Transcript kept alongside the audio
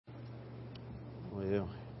Well,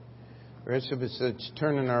 the rest of us, let's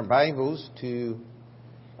turn in our Bibles to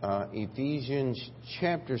Ephesians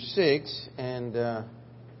chapter 6 and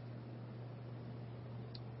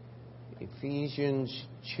Ephesians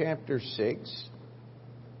chapter 6.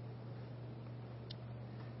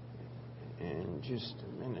 And just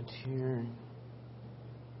a minute here.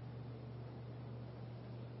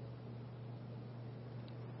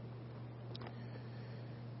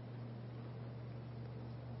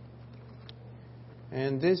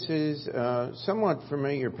 And this is a somewhat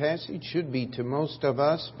familiar passage, should be to most of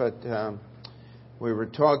us, but we were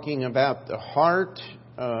talking about the heart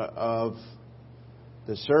of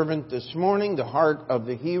the servant this morning, the heart of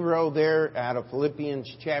the hero there out of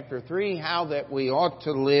Philippians chapter 3, how that we ought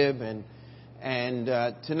to live. And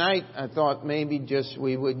tonight I thought maybe just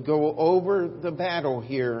we would go over the battle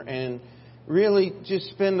here and really just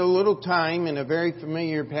spend a little time in a very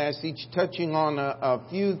familiar passage touching on a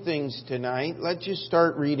few things tonight. Let's just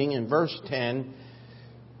start reading in verse 10.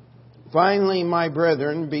 Finally, my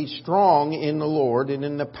brethren, be strong in the Lord and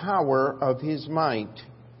in the power of His might.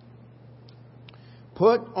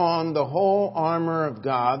 Put on the whole armor of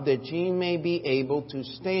God, that ye may be able to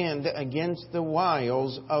stand against the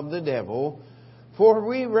wiles of the devil. For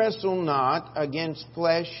we wrestle not against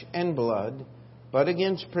flesh and blood, but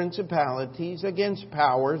against principalities, against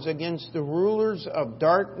powers, against the rulers of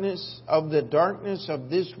darkness, of the darkness of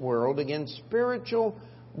this world, against spiritual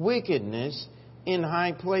wickedness in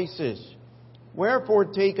high places. Wherefore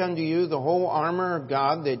take unto you the whole armor of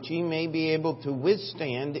God, that ye may be able to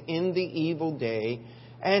withstand in the evil day,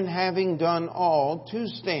 and having done all, to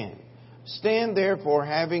stand. Stand therefore,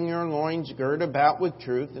 having your loins girt about with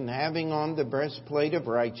truth, and having on the breastplate of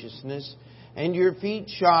righteousness, and your feet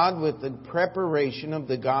shod with the preparation of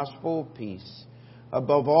the gospel of peace.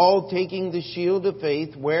 Above all, taking the shield of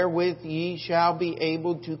faith, wherewith ye shall be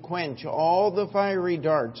able to quench all the fiery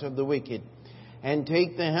darts of the wicked. And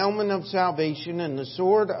take the helmet of salvation and the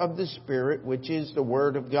sword of the Spirit, which is the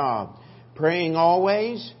Word of God. Praying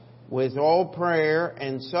always with all prayer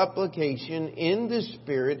and supplication in the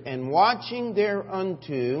Spirit, and watching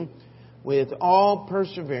thereunto with all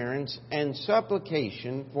perseverance and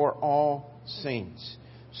supplication for all saints.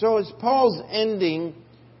 So as Paul's ending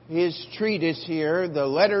his treatise here, the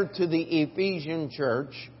letter to the Ephesian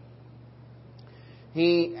church,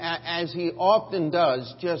 he, as he often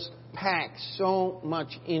does, just packs so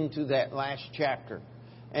much into that last chapter.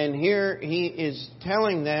 And here he is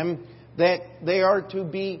telling them that they are to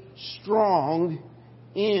be strong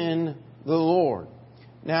in the Lord.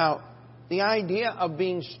 Now, the idea of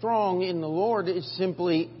being strong in the Lord is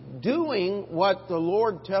simply doing what the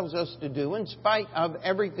Lord tells us to do in spite of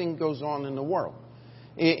everything that goes on in the world.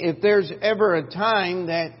 If there's ever a time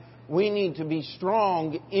that we need to be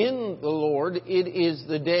strong in the Lord, it is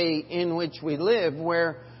the day in which we live,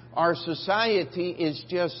 where our society is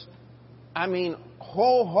just,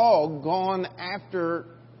 whole hog gone after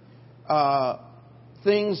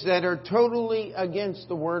things that are totally against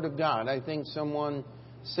the Word of God. I think someone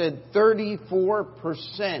said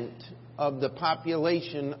 34% of the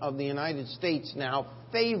population of the United States now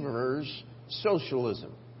favors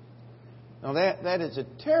socialism. Now that is a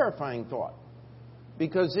terrifying thought,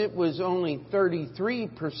 because it was only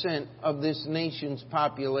 33% of this nation's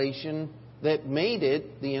population that made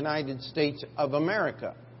it the United States of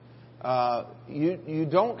America. You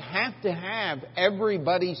don't have to have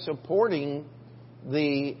everybody supporting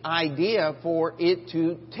the idea for it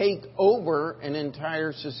to take over an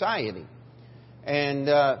entire society. And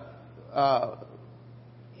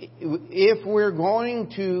if we're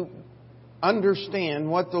going to understand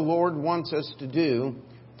what the Lord wants us to do,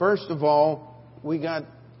 first of all, we got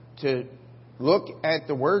to look at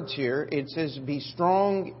the words here. It says, be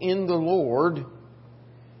strong in the Lord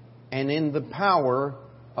and in the power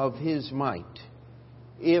of His might.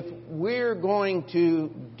 If we're going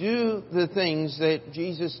to do the things that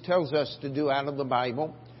Jesus tells us to do out of the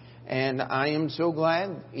Bible, and I am so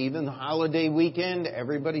glad, even the holiday weekend,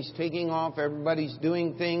 everybody's taking off, everybody's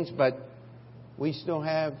doing things, but we still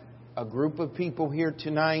have a group of people here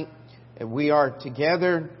tonight, and we are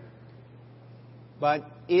together. But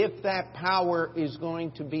if that power is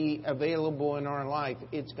going to be available in our life,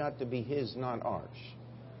 it's got to be His, not ours.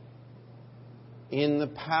 In the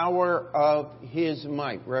power of His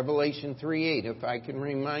might. Revelation 3:8, if I can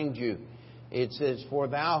remind you, it says, for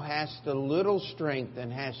thou hast a little strength,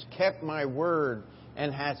 and hast kept my word,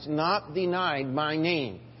 and hast not denied my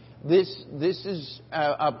name. This is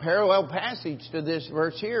a parallel passage to this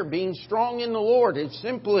verse here. Being strong in the Lord is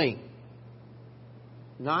simply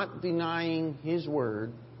not denying His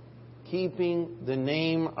word, keeping the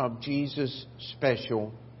name of Jesus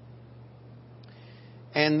special,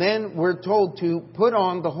 And then we're told to put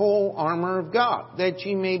on the whole armor of God, that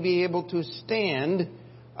ye may be able to stand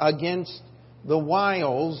against the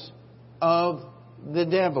wiles of the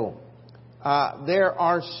devil. There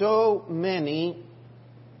are so many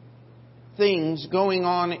things going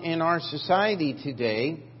on in our society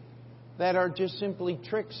today that are just simply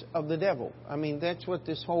tricks of the devil. I mean, that's what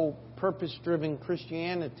this whole purpose-driven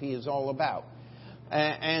Christianity is all about.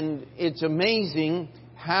 And it's amazing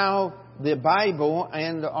how the Bible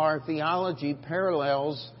and our theology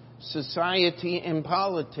parallels society and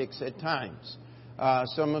politics at times.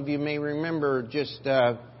 Some of you may remember just,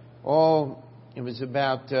 it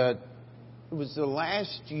was the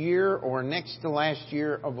last year or next to last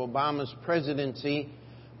year of Obama's presidency.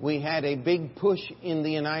 We had a big push in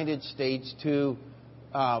the United States to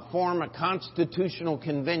form a constitutional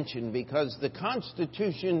convention, because the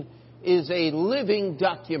Constitution is a living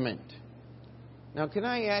document. Now, can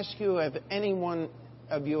I ask you, have any one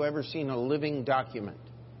of you ever seen a living document?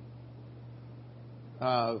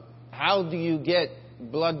 How do you get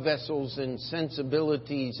blood vessels and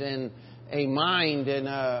sensibilities and a mind and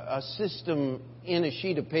a system in a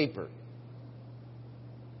sheet of paper?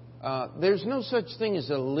 There's no such thing as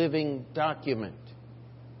a living document.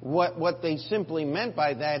 What they simply meant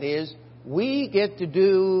by that is we get to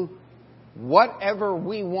do whatever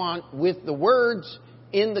we want with the words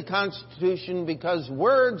in the Constitution, because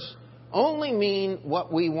words only mean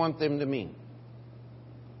what we want them to mean.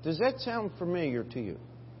 Does that sound familiar to you?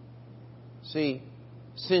 See,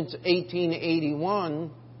 since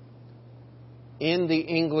 1881, in the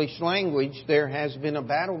English language, there has been a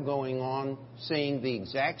battle going on saying the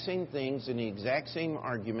exact same things and the exact same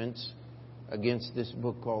arguments against this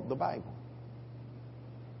book called the Bible.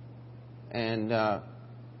 And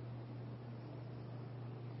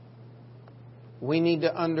we need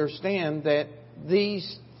to understand that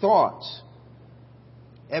these thoughts,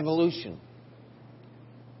 evolution,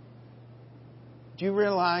 do you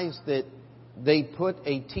realize that they put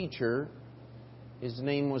a teacher, his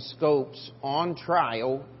name was Scopes, on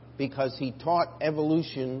trial because he taught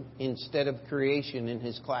evolution instead of creation in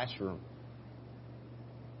his classroom?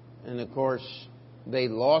 And of course, they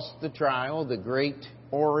lost the trial. The great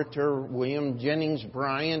orator William Jennings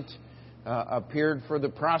Bryant appeared for the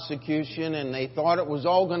prosecution, and they thought it was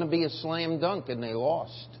all going to be a slam dunk, and they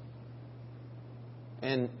lost.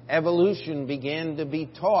 And evolution began to be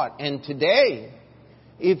taught. And today,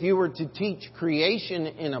 if you were to teach creation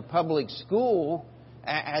in a public school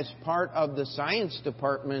as part of the science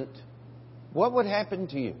department, what would happen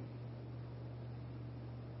to you?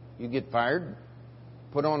 You get fired,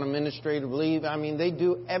 put on administrative leave. I mean, they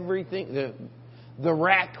do everything. The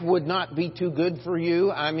rack would not be too good for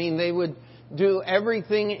you. I mean, they would do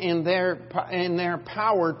everything in their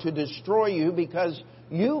power to destroy you, because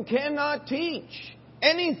you cannot teach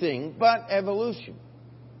anything but evolution.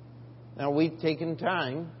 Now, we've taken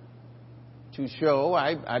time to show,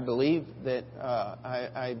 I believe that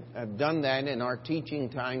I've done that in our teaching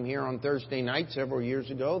time here on Thursday night several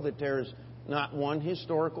years ago, that there's not one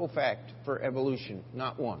historical fact for evolution.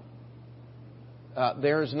 Not one.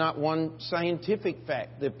 There is not one scientific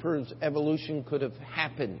fact that proves evolution could have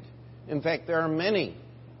happened. In fact, there are many,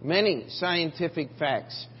 many scientific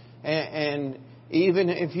facts. And even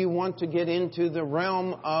if you want to get into the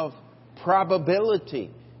realm of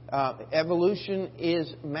probability, evolution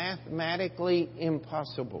is mathematically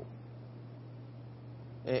impossible.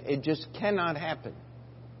 It just cannot happen.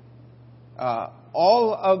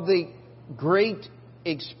 All of the great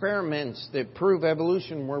experiments that prove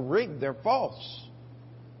evolution were rigged. They're false.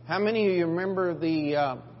 How many of you remember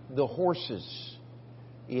the horses?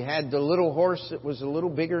 You had the little horse that was a little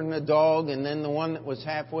bigger than a dog, and then the one that was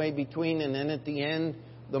halfway between, and then at the end,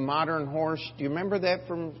 the modern horse. Do you remember that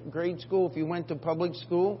from grade school if you went to public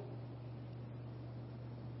school?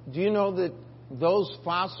 Do you know that those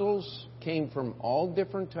fossils came from all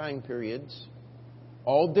different time periods,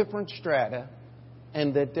 all different strata,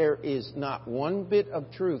 and that there is not one bit of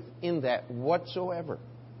truth in that whatsoever?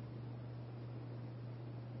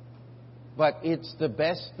 But it's the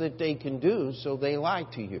best that they can do, so they lie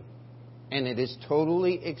to you. And it is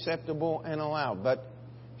totally acceptable and allowed. But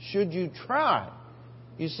should you try,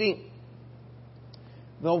 you see,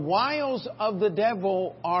 the wiles of the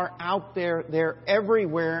devil are out there. They're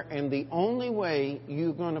everywhere. And the only way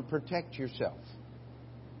you're going to protect yourself,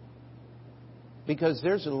 because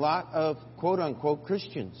there's a lot of quote-unquote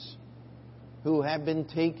Christians who have been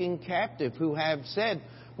taken captive, who have said,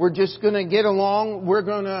 we're just going to get along, we're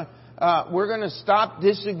going to stop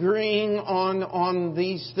disagreeing on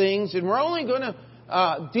these things, and we're only going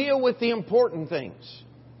to deal with the important things.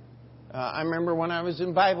 I remember when I was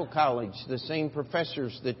in Bible college, the same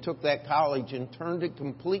professors that took that college and turned it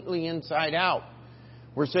completely inside out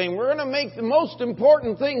were saying, we're going to make the most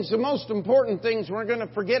important things the most important things. We're going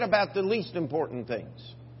to forget about the least important things.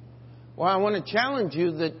 Well, I want to challenge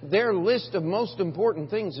you that their list of most important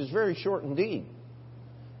things is very short indeed.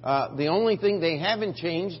 The only thing they haven't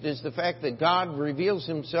changed is the fact that God reveals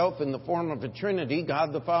Himself in the form of a Trinity,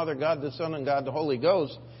 God the Father, God the Son, and God the Holy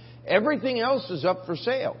Ghost. Everything else is up for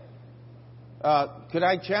sale. Could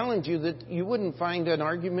I challenge you that you wouldn't find an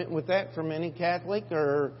argument with that from any Catholic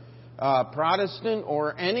or Protestant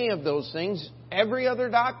or any of those things? Every other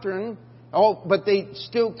doctrine, but they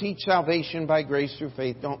still teach salvation by grace through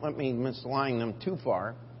faith. Don't let me misline them too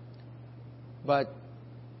far. But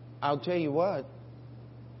I'll tell you what,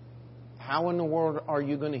 how in the world are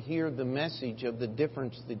you going to hear the message of the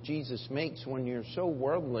difference that Jesus makes when you're so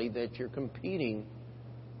worldly that you're competing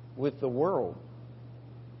with the world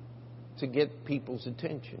to get people's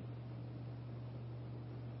attention?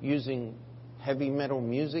 Using heavy metal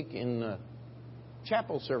music in the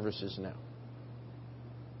chapel services now.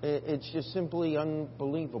 It's just simply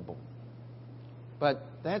unbelievable. But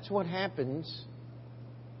that's what happens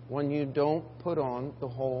when you don't put on the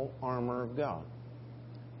whole armor of God.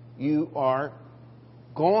 You are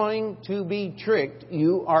going to be tricked.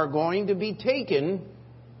 You are going to be taken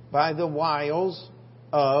by the wiles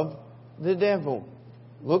of the devil.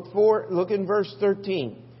 Look in verse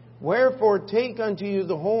 13. Wherefore take unto you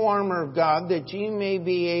the whole armor of God, that ye may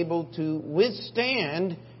be able to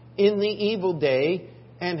withstand in the evil day,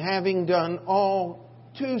 and having done all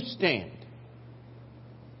to stand.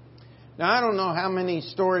 Now, I don't know how many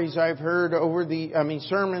stories I've heard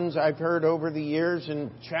sermons I've heard over the years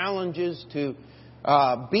and challenges to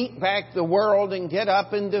beat back the world and get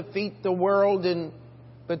up and defeat the world.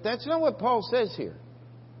 But that's not what Paul says here.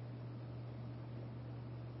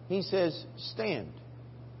 He says, stand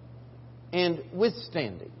and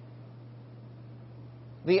withstanding.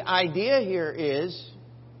 The idea here is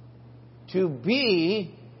to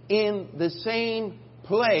be in the same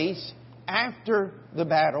place after the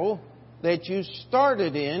battle that you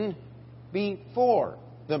started in before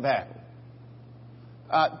the battle.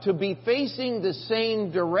 To be facing the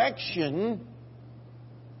same direction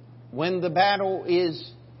when the battle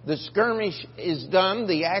the skirmish is done,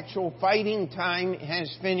 the actual fighting time has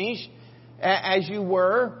finished, as you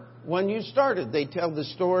were when you started. They tell the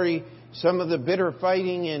story, some of the bitter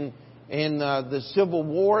fighting in the Civil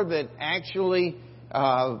War, that actually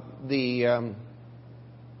the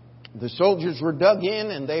soldiers were dug in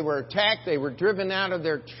and they were attacked. They were driven out of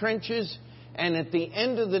their trenches. And at the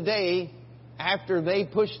end of the day, after they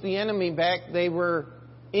pushed the enemy back, they were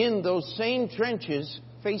in those same trenches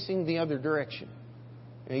facing the other direction.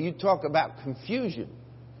 Now, you talk about confusion.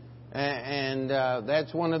 And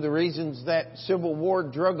that's one of the reasons that Civil War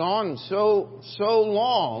drug on so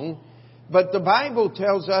long. But the Bible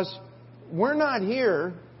tells us we're not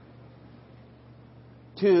here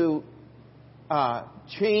to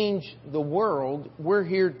change the world. We're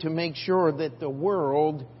here to make sure that the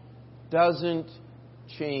world doesn't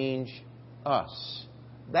change us.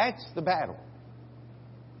 That's the battle.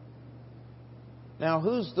 Now,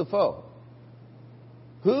 who's the foe?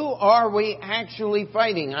 Who are we actually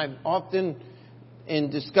fighting? I've often,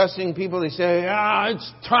 in discussing people, they say,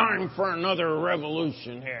 it's time for another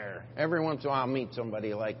revolution here. Every once in a while I'll meet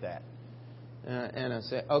somebody like that. And I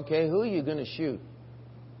say, okay, who are you going to shoot?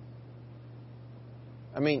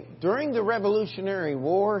 I mean, during the Revolutionary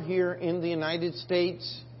War here in the United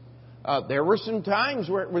States, there were some times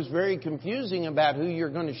where it was very confusing about who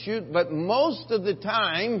you're going to shoot, but most of the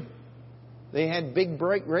time, they had big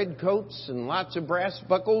bright red coats and lots of brass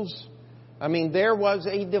buckles. I mean, there was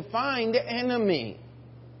a defined enemy.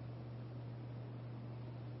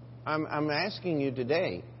 I'm asking you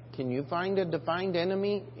today, can you find a defined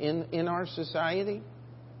enemy in our society?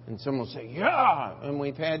 And someone will say, yeah. And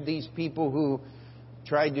we've had these people who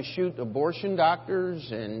tried to shoot abortion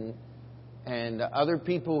doctors and other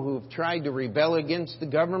people who've tried to rebel against the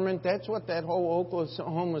government. That's what that whole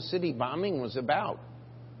Oklahoma City bombing was about.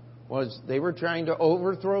 Was they were trying to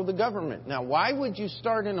overthrow the government. Now, why would you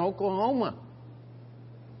start in Oklahoma?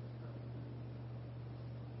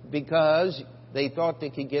 Because they thought they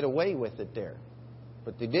could get away with it there.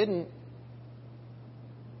 But they didn't.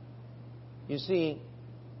 You see,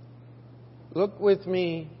 look with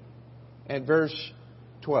me at verse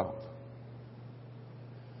 12.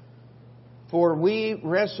 For we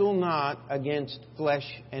wrestle not against flesh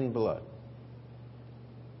and blood.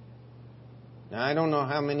 Now, I don't know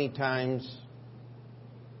how many times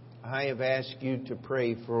I have asked you to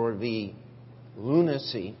pray for the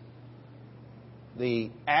lunacy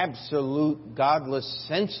the absolute godless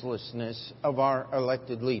senselessness of our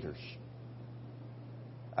elected leaders.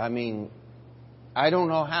 I mean, I don't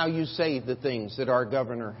know how you say the things that our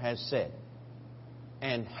governor has said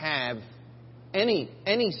and have any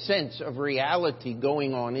sense of reality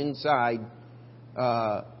going on inside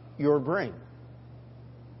your brain.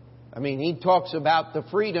 I mean, he talks about the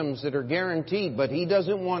freedoms that are guaranteed, but he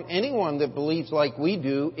doesn't want anyone that believes like we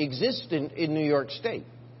do existent in New York State.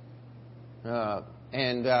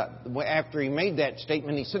 And after he made that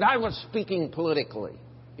statement, he said, I was speaking politically.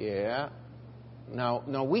 Yeah.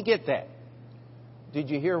 No, we get that. Did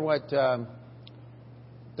you hear what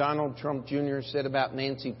Donald Trump Jr. said about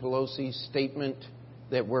Nancy Pelosi's statement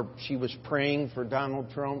that she was praying for Donald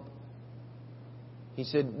Trump? He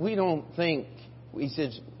said, we know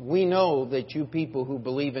that you people who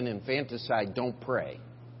believe in infanticide don't pray.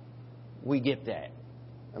 We get that.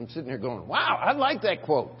 I'm sitting there going, wow, I like that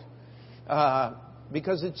quote.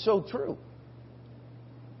 Because it's so true.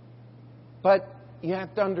 But you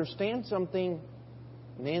have to understand something.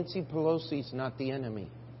 Nancy Pelosi's not the enemy.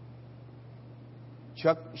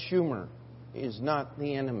 Chuck Schumer is not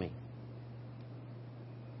the enemy.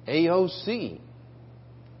 AOC,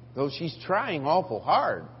 though she's trying awful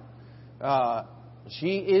hard,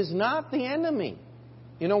 she is not the enemy.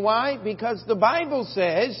 You know why? Because the Bible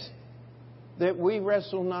says that we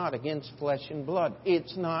wrestle not against flesh and blood.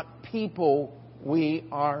 It's not people we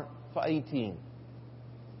are fighting.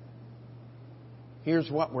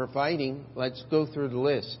 Here's what we're fighting. Let's go through the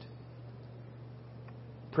list.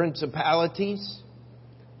 Principalities,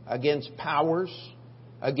 against powers,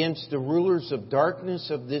 against the rulers of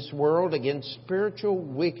darkness of this world, against spiritual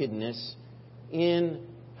wickedness in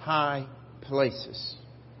high places.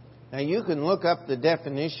 Now you can look up the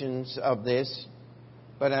definitions of this,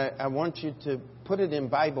 but I want you to put it in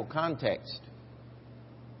Bible context.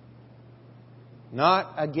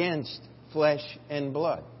 Not against flesh and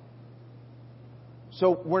blood.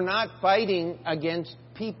 So we're not fighting against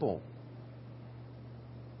people.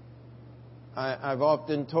 I've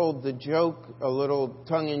often told the joke, a little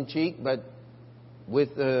tongue-in-cheek, but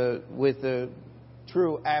with the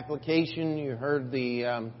true application. You heard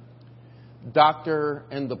the doctor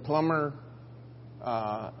and the plumber,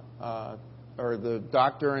 or the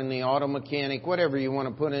doctor and the auto mechanic, whatever you want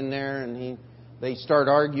to put in there, and they start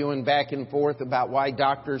arguing back and forth about why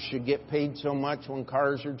doctors should get paid so much when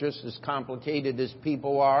cars are just as complicated as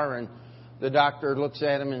people are. And the doctor looks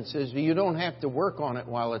at him and says, you don't have to work on it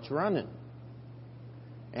while it's running.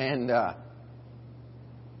 And I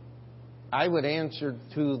would answer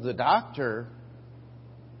to the doctor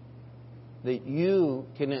that you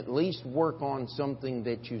can at least work on something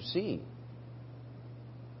that you see.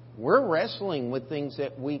 We're wrestling with things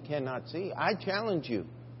that we cannot see. I challenge you.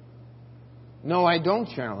 No, I don't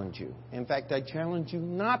challenge you. In fact, I challenge you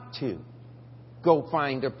not to go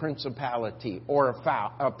find a principality or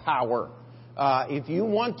a power. If you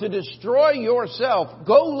want to destroy yourself,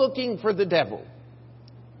 go looking for the devil.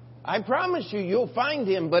 I promise you, you'll find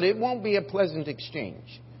him, but it won't be a pleasant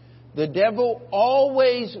exchange. The devil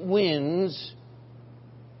always wins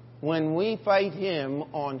when we fight him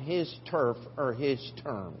on his turf or his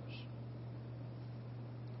terms.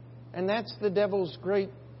 And that's the devil's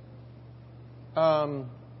great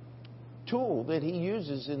tool that he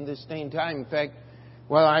uses in this day and time. In fact,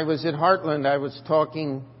 while I was at Heartland, I was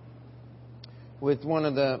talking with one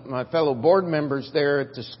of my fellow board members there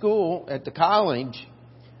at the school, at the college,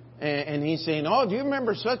 and he's saying, oh, do you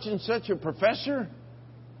remember such and such a professor?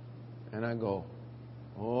 And I go,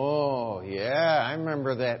 oh, yeah, I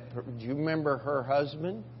remember that. Do you remember her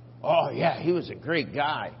husband? Oh, yeah, he was a great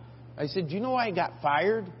guy. I said, do you know why he got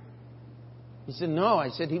fired? He said, no. I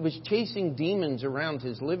said, he was chasing demons around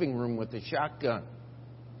his living room with a shotgun.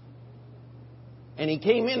 And he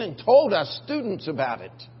came in and told us students about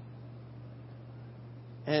it.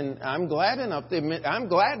 And I'm glad that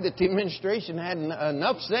the administration had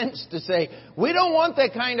enough sense to say, we don't want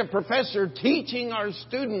that kind of professor teaching our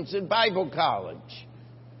students at Bible college.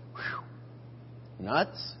 Whew.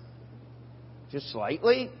 Nuts? Just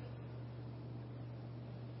slightly?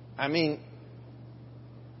 I mean,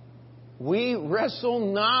 we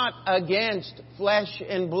wrestle not against flesh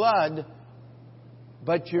and blood,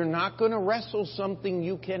 but you're not going to wrestle something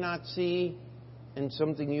you cannot see and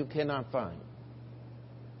something you cannot find.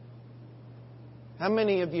 How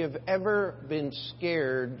many of you have ever been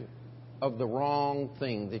scared of the wrong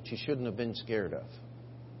thing that you shouldn't have been scared of?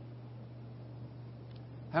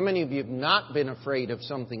 How many of you have not been afraid of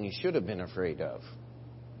something you should have been afraid of?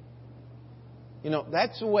 You know,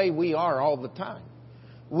 that's the way we are all the time.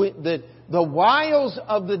 The The wiles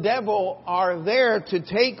of the devil are there to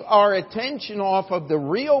take our attention off of the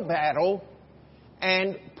real battle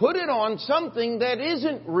and put it on something that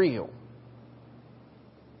isn't real.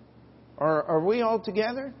 Are we all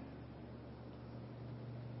together?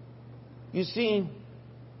 You see,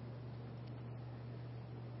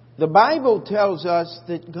 the Bible tells us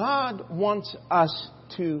that God wants us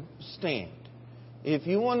to stand. If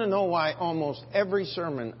you want to know why almost every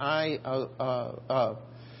sermon I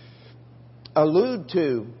allude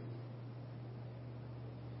to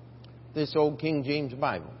this old King James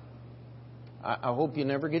Bible, I hope you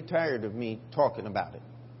never get tired of me talking about it.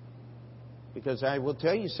 Because I will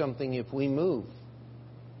tell you something, if we move,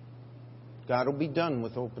 God will be done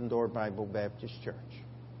with Open Door Bible Baptist Church.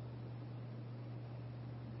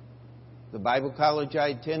 The Bible college I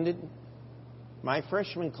attended, my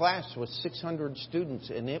freshman class was 600 students,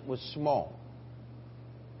 and it was small.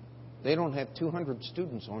 They don't have 200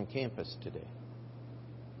 students on campus today.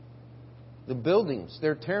 The buildings,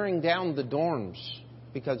 they're tearing down the dorms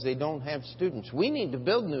because they don't have students. We need to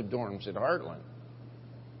build new dorms at Heartland.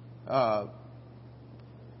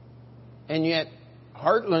 And yet,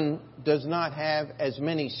 Heartland does not have as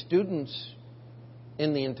many students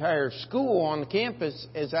in the entire school on campus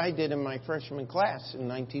as I did in my freshman class in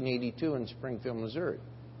 1982 in Springfield, Missouri.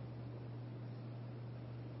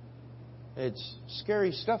 It's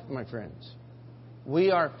scary stuff, my friends. We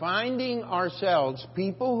are finding ourselves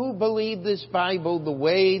people who believe this Bible the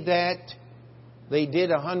way that they did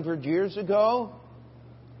 100 years ago,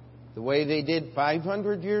 the way they did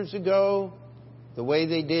 500 years ago, the way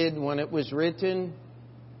they did when it was written.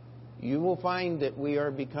 You will find that we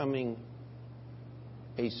are becoming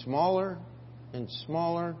a smaller and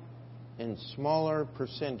smaller and smaller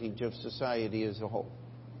percentage of society as a whole.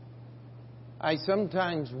 I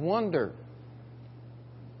sometimes wonder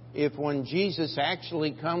if when Jesus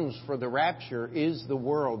actually comes for the rapture, is the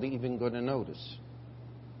world even going to notice?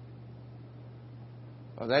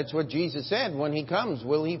 Well, that's what Jesus said. When He comes,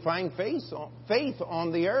 will He find faith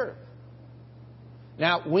on the earth?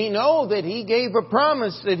 Now, we know that He gave a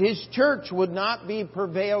promise that His church would not be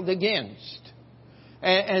prevailed against.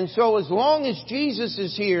 And so as long as Jesus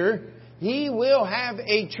is here, He will have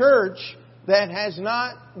a church that has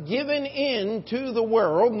not given in to the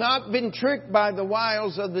world, not been tricked by the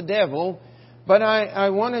wiles of the devil. But I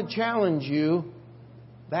want to challenge you,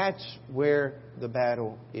 that's where the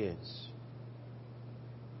battle is.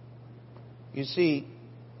 You see,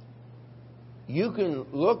 you can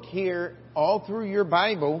look here all through your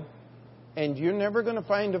Bible, and you're never going to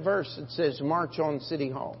find a verse that says, march on City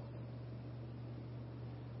Hall.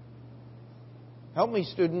 Help me,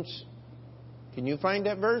 students. Can you find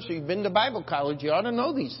that verse? You've been to Bible college. You ought to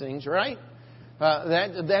know these things, right?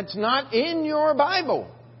 That's not in your Bible.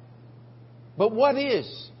 But what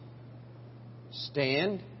is?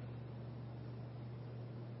 Stand.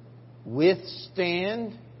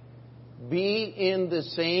 Withstand. Be in the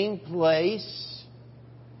same place.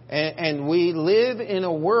 And we live in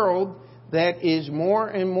a world that is more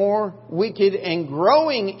and more wicked and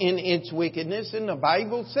growing in its wickedness. And the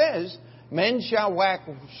Bible says, men shall wax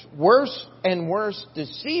worse and worse,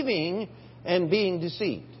 deceiving and being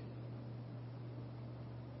deceived.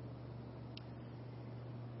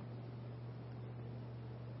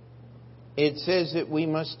 It says that we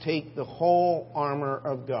must take the whole armor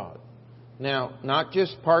of God. Now, not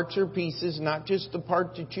just parts or pieces, not just the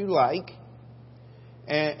part that you like.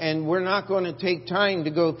 And we're not going to take time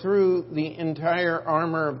to go through the entire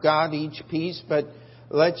armor of God, each piece, but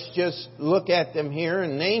let's just look at them here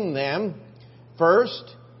and name them. First,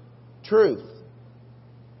 truth.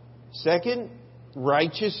 Second,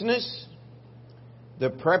 righteousness. The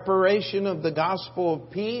preparation of the gospel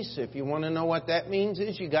of peace. If you want to know what that means,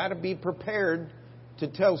 is you got to be prepared to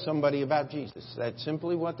tell somebody about Jesus. That's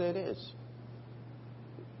simply what that is.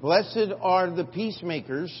 Blessed are the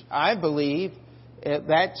peacemakers. I believe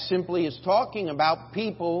that simply is talking about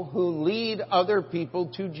people who lead other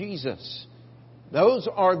people to Jesus. Those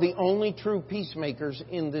are the only true peacemakers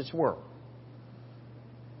in this world.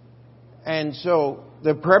 And so,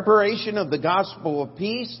 the preparation of the gospel of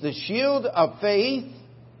peace, the shield of faith.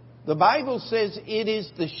 The Bible says it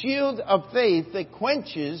is the shield of faith that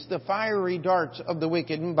quenches the fiery darts of the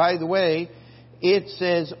wicked. And by the way, it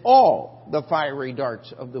says all the fiery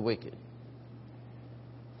darts of the wicked.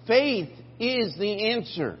 Faith is the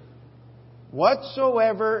answer.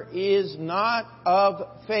 Whatsoever is not of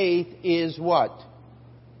faith is what?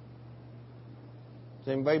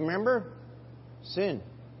 Does anybody remember? Sin.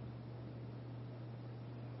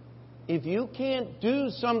 If you can't do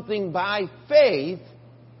something by faith,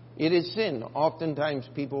 it is sin. Oftentimes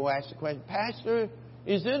people will ask the question, Pastor,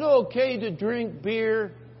 is it okay to drink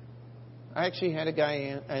beer? I actually had a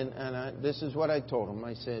guy, this is what I told him.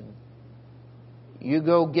 I said, you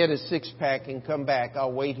go get a 6-pack and come back.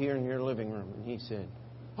 I'll wait here in your living room. And he said,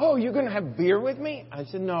 oh, you're going to have beer with me? I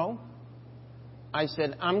said, no. I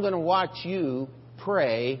said, I'm going to watch you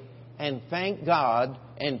pray and thank God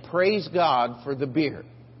and praise God for the beer.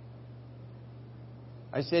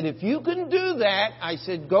 I said, if you can do that, I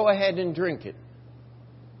said, go ahead and drink it.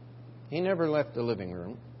 He never left the living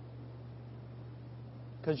room.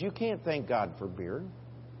 Because you can't thank God for beer.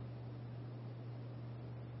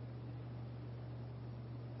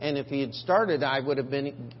 And if he had started, I would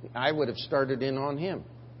have started in on him.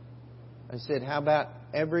 I said, how about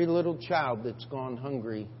every little child that's gone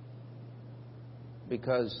hungry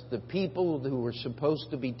because the people who were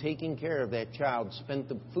supposed to be taking care of that child spent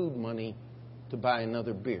the food money to buy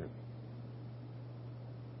another beer?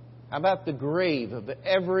 How about the grave of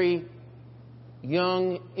every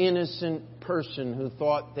young, innocent person who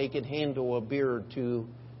thought they could handle a beer or two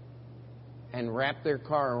and wrap their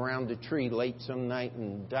car around a tree late some night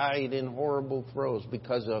and died in horrible throes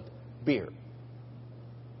because of beer?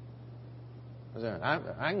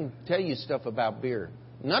 I can tell you stuff about beer.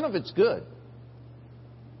 None of it's good.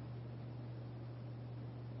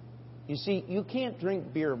 You see, you can't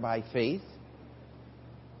drink beer by faith.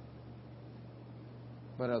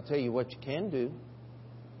 But I'll tell you what you can do.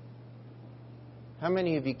 How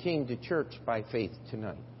many of you came to church by faith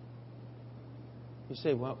tonight? You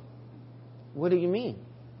say, well, what do you mean?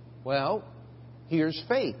 Well, here's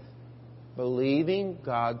faith. Believing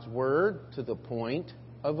God's Word to the point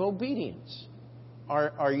of obedience.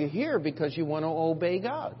 Are you here because you want to obey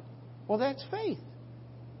God? Well, that's faith.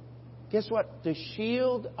 Guess what? The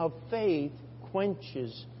shield of faith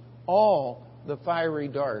quenches all the fiery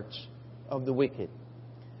darts of the wicked.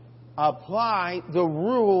 Apply the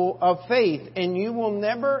rule of faith, and you will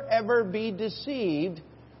never, ever be deceived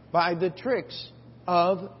by the tricks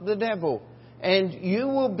of the devil. And you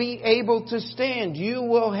will be able to stand. You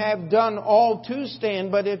will have done all to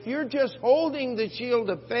stand. But if you're just holding the shield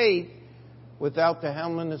of faith without the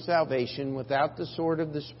helmet of salvation, without the sword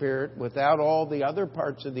of the Spirit, without all the other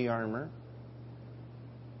parts of the armor,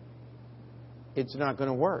 it's not going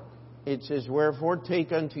to work. It says, wherefore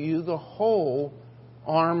take unto you the whole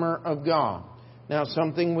armor of God. Now,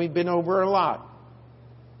 something we've been over a lot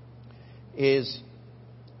is,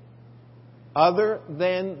 other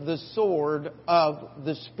than the sword of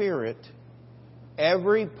the Spirit,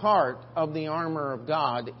 every part of the armor of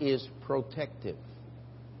God is protective.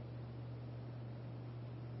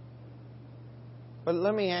 But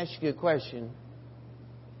let me ask you a question.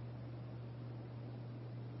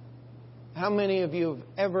 How many of you have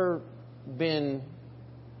ever been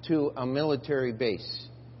to a military base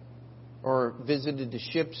or visited the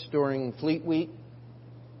ships during Fleet Week?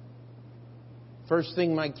 First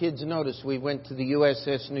thing my kids noticed, we went to the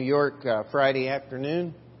USS New York Friday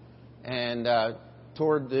afternoon and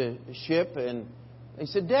toured the ship, and they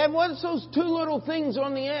said, Dad, what's those two little things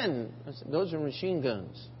on the end? I said, those are machine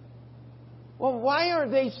guns. Well, why are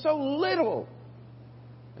they so little?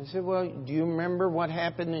 I said, well, do you remember what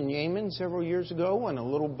happened in Yemen several years ago when a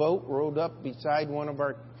little boat rode up beside one of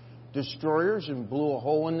our destroyers and blew a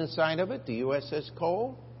hole in the side of it, the USS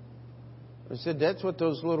Cole? I said, that's what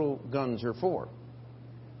those little guns are for.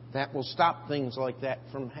 That will stop things like that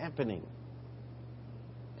from happening.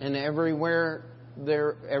 And everywhere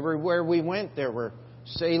we went, there were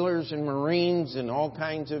sailors and Marines and all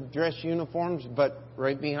kinds of dress uniforms, but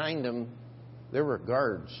right behind them, there were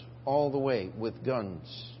guards all the way with guns.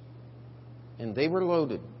 And they were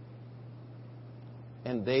loaded.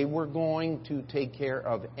 And they were going to take care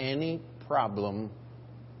of any problem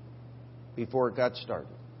before it got started.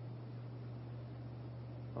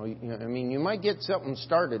 I mean, you might get something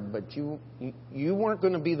started, but you weren't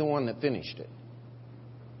going to be the one that finished it.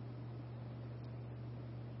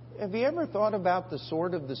 Have you ever thought about the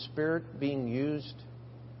sword of the Spirit being used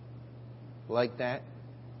like that?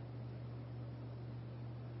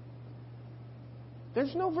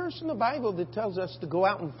 There's no verse in the Bible that tells us to go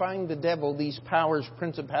out and find the devil, these powers,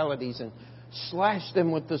 principalities, and slash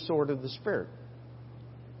them with the sword of the Spirit.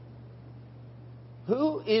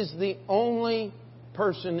 Who is the only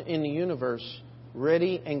person in the universe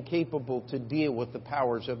ready and capable to deal with the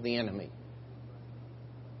powers of the enemy?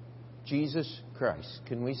 Jesus Christ.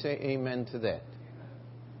 Can we say amen to that?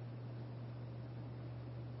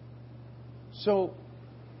 So,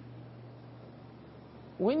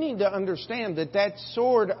 we need to understand that that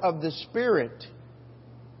sword of the Spirit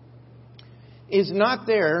is not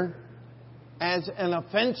there as an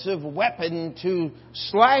offensive weapon to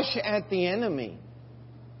slash at the enemy.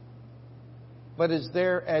 but is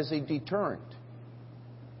there as a deterrent.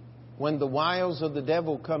 When the wiles of the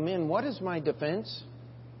devil come in, what is my defense?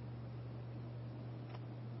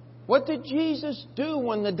 What did Jesus do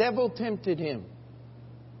when the devil tempted Him?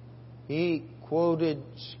 He quoted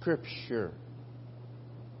Scripture.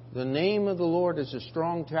 The name of the Lord is a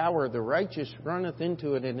strong tower. The righteous runneth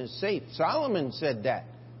into it and is safe. Solomon said that.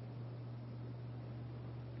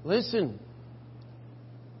 Listen,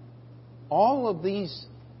 all of these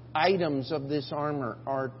items of this armor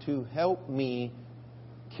are to help me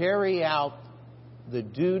carry out the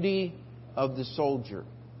duty of the soldier.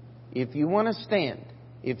 If you want to stand,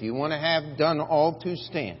 if you want to have done all to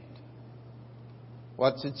stand,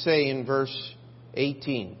 what's it say in verse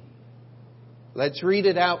 18? Let's read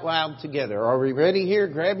it out loud together. Are we ready here?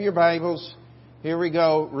 Grab your Bibles. Here we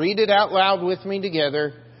go. Read it out loud with me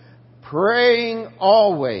together. Praying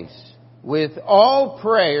always with all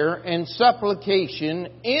prayer and supplication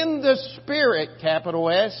in the Spirit, capital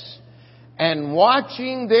S, and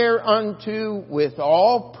watching thereunto with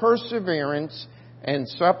all perseverance and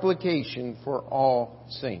supplication for all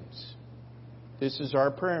saints. This is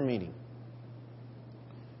our prayer meeting.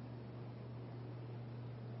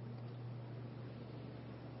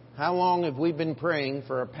 How long have we been praying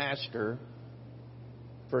for a pastor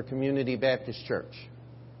for Community Baptist Church?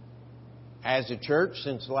 As a church,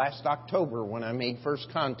 since last October when I made first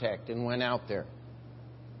contact and went out there.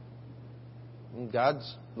 And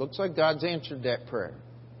looks like God's answered that prayer.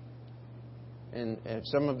 And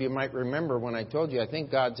some of you might remember when I told you, I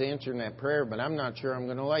think God's answering that prayer, but I'm not sure I'm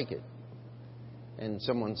going to like it. And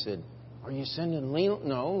someone said, are you sending Leland?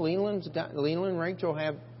 No, Leland and Rachel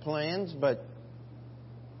have plans, but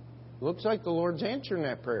looks like the Lord's answering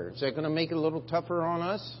that prayer. Is that going to make it a little tougher on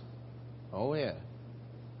us? Oh, yeah.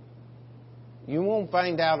 You won't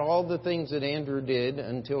find out all the things that Andrew did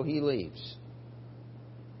until he leaves.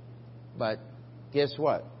 But guess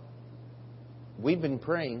what? We've been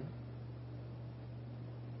praying.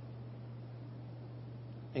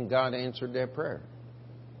 And God answered that prayer.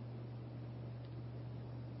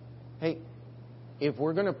 Hey, if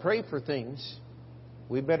we're going to pray for things,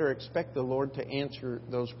 we better expect the Lord to answer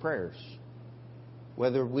those prayers.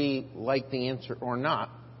 Whether we like the answer or not,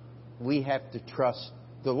 we have to trust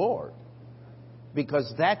the Lord.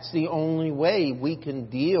 Because that's the only way we can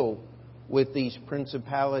deal with these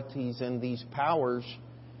principalities and these powers.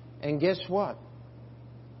 And guess what?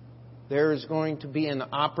 There is going to be an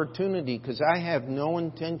opportunity, because I have no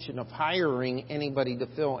intention of hiring anybody to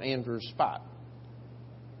fill Andrew's spot.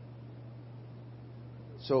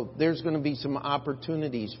 So there's going to be some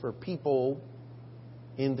opportunities for people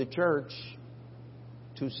in the church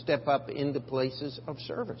to step up into places of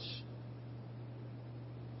service.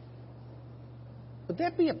 Would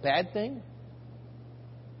that be a bad thing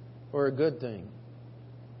or a good thing?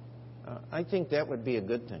 I think that would be a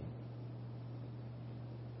good thing.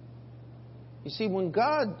 You see, when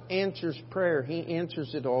God answers prayer, He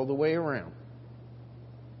answers it all the way around.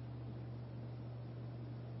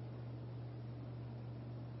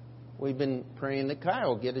 We've been praying that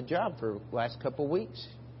Kyle get a job for the last couple of weeks.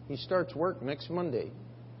 He starts work next Monday,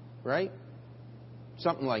 right?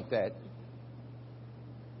 Something like that.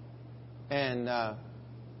 And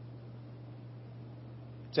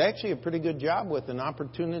it's actually a pretty good job with an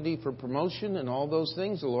opportunity for promotion and all those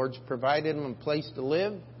things. The Lord's provided him a place to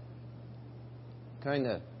live. Kind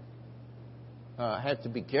of have to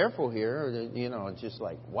be careful here. You know, it's just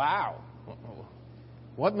like, wow.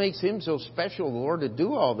 What makes him so special, the Lord, to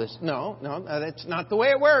do all this? No, that's not the way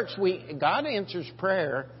it works. God answers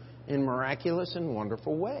prayer in miraculous and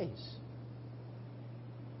wonderful ways.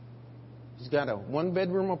 He's got a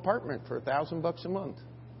 1-bedroom apartment for $1,000 a month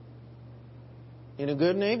in a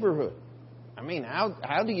good neighborhood. I mean,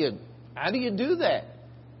 how do you do that?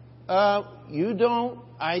 You don't.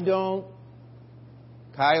 I don't.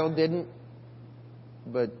 Kyle didn't,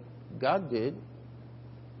 but God did.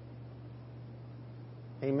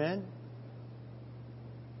 Amen?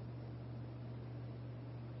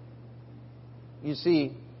 You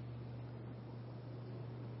see,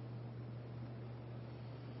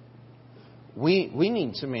 we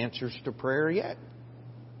need some answers to prayer yet.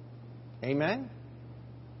 Amen?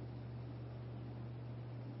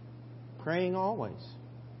 Praying always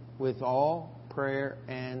with all prayer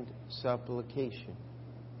and supplication.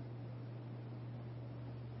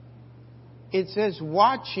 It says,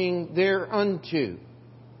 watching thereunto.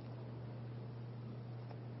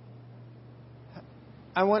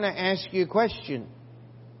 I want to ask you a question.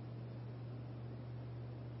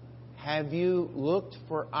 Have you looked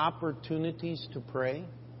for opportunities to pray?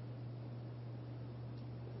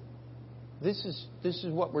 This is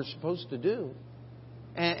what we're supposed to do.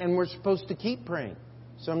 And we're supposed to keep praying.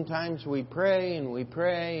 Sometimes we pray and we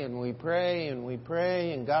pray and we pray and we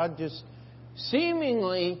pray, and God just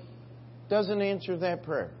seemingly doesn't answer that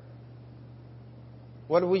prayer.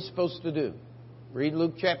 What are we supposed to do? Read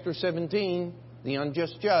Luke chapter 17, the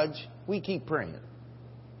unjust judge. We keep praying.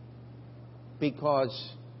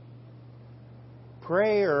 Because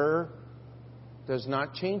prayer does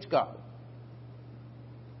not change God.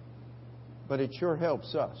 But it sure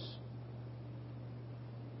helps us.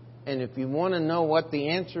 And if you want to know what the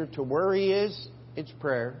answer to worry is, it's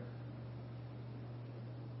prayer.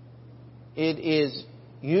 It is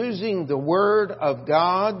using the Word of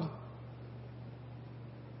God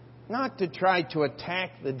not to try to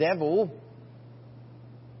attack the devil,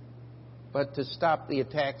 but to stop the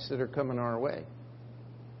attacks that are coming our way.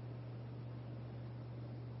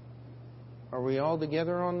 Are we all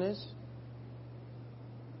together on this?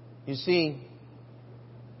 You see,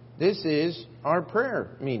 this is our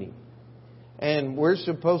prayer meeting. And we're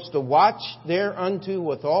supposed to watch thereunto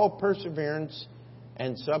with all perseverance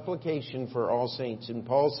and supplication for all saints. And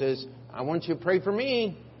Paul says, I want you to pray for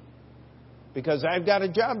me because I've got a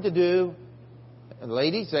job to do. And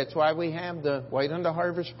ladies, that's why we have the White Unto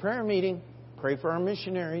Harvest prayer meeting. Pray for our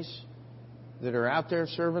missionaries that are out there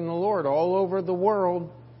serving the Lord all over the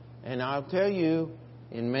world. And I'll tell you,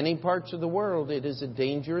 in many parts of the world, it is a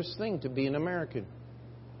dangerous thing to be an American.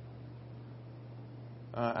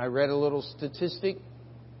 I read a little statistic.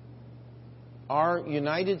 Our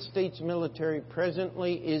United States military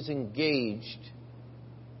presently is engaged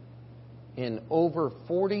in over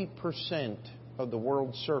 40% of the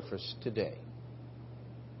world's surface today.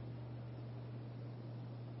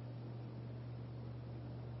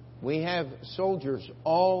 We have soldiers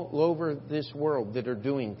all over this world that are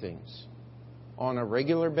doing things on a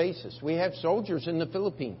regular basis. We have soldiers in the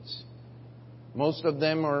Philippines. Most of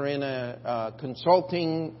them are in a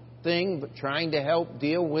consulting thing, but trying to help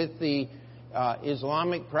deal with the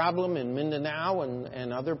Islamic problem in Mindanao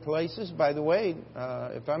and other places. By the way,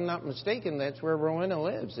 if I'm not mistaken, that's where Rowena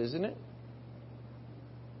lives, isn't it?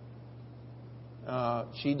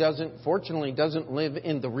 She fortunately doesn't live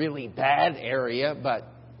in the really bad area, but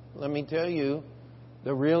let me tell you,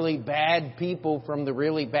 the really bad people from the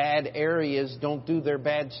really bad areas don't do their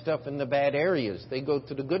bad stuff in the bad areas. They go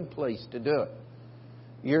to the good place to do it.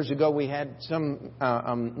 Years ago, we had some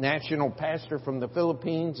national pastor from the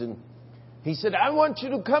Philippines, and he said, I want you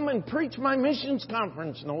to come and preach my missions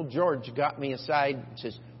conference. And old George got me aside and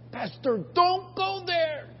says, Pastor, don't go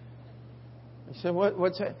there. I said,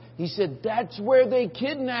 what's that? He said, that's where they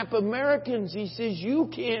kidnap Americans. He says, you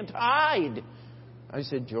can't hide. I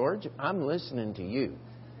said, George, I'm listening to you.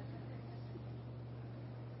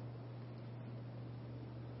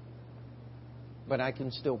 But I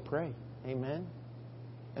can still pray. Amen?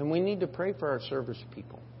 And we need to pray for our service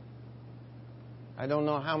people. I don't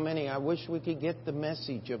know how many. I wish we could get the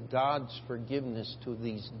message of God's forgiveness to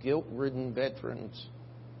these guilt-ridden veterans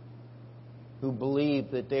who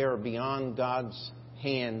believe that they are beyond God's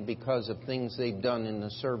hand because of things they've done in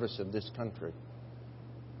the service of this country.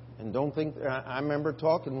 And don't think, I remember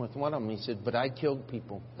talking with one of them. He said, but I killed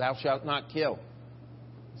people. Thou shalt not kill.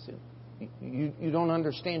 I said, you don't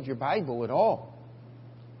understand your Bible at all.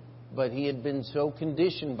 But he had been so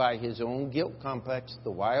conditioned by his own guilt complex,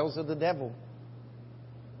 the wiles of the devil.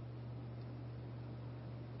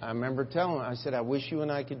 I remember telling him, I said, I wish you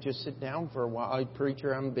and I could just sit down for a while.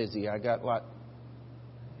 Preacher, I'm busy. I got a lot.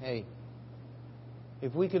 Hey,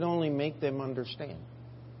 if we could only make them understand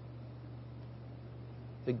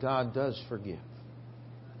that God does forgive.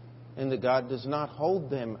 And that God does not hold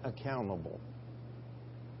them accountable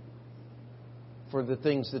for the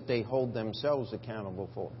things that they hold themselves accountable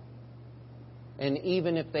for. And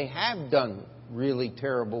even if they have done really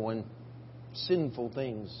terrible and sinful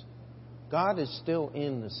things, God is still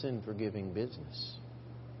in the sin-forgiving business.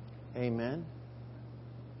 Amen?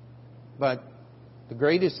 But the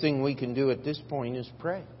greatest thing we can do at this point is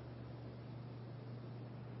pray.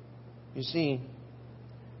 You see,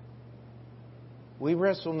 we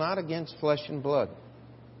wrestle not against flesh and blood.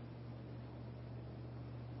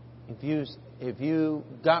 If you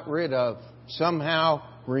got rid of, somehow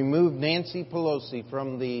removed Nancy Pelosi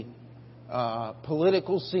from the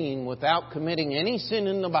political scene without committing any sin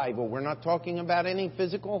in the Bible, we're not talking about any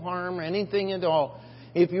physical harm or anything at all.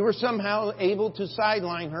 If you were somehow able to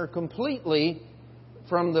sideline her completely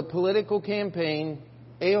from the political campaign,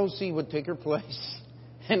 AOC would take her place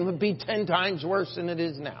and would be 10 times worse than it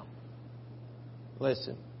is now.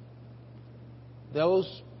 Listen,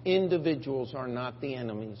 those individuals are not the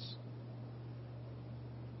enemies.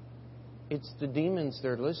 It's the demons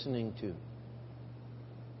they're listening to.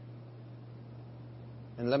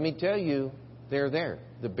 And let me tell you, they're there.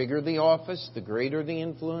 The bigger the office, the greater the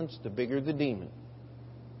influence, the bigger the demon.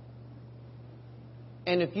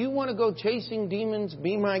 And if you want to go chasing demons,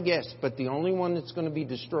 be my guest. But the only one that's going to be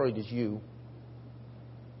destroyed is you.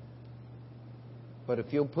 But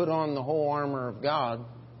if you'll put on the whole armor of God,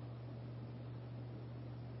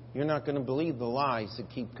 you're not going to believe the lies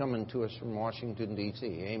that keep coming to us from Washington, D.C.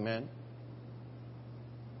 Amen?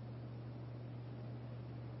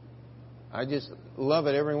 I just love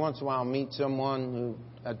it. Every once in a while, I'll meet someone who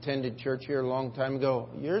attended church here a long time ago.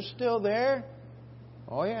 You're still there?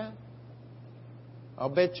 Oh, yeah. I'll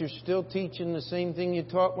bet you're still teaching the same thing you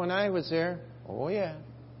taught when I was there. Oh, yeah.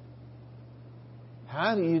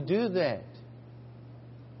 How do you do that?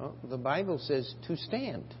 Well, the Bible says to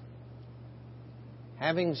stand.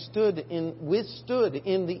 Having withstood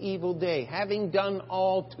in the evil day, having done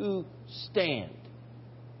all to stand.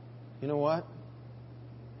 You know what?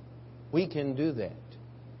 We can do that.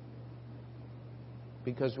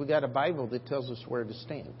 Because we got a Bible that tells us where to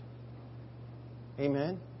stand.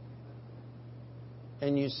 Amen?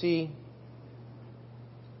 And you see,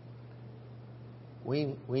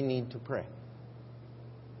 we need to pray.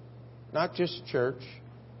 Not just church,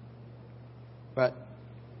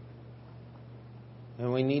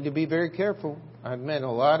 and we need to be very careful. I've met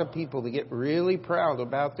a lot of people that get really proud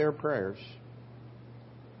about their prayers.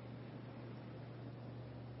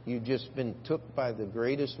 You've just been took by the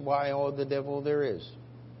greatest wile of the devil there is.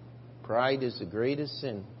 Pride is the greatest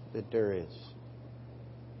sin that there is.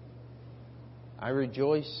 I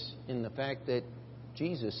rejoice in the fact that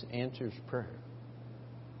Jesus answers prayer.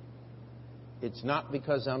 It's not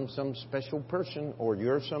because I'm some special person or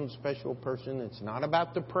you're some special person. It's not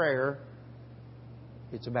about the prayer.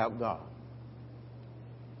 It's about God.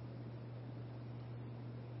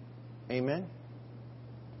 Amen?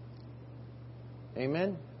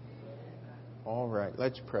 Amen? All right,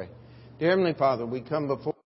 let's pray. Dear Heavenly Father, we come before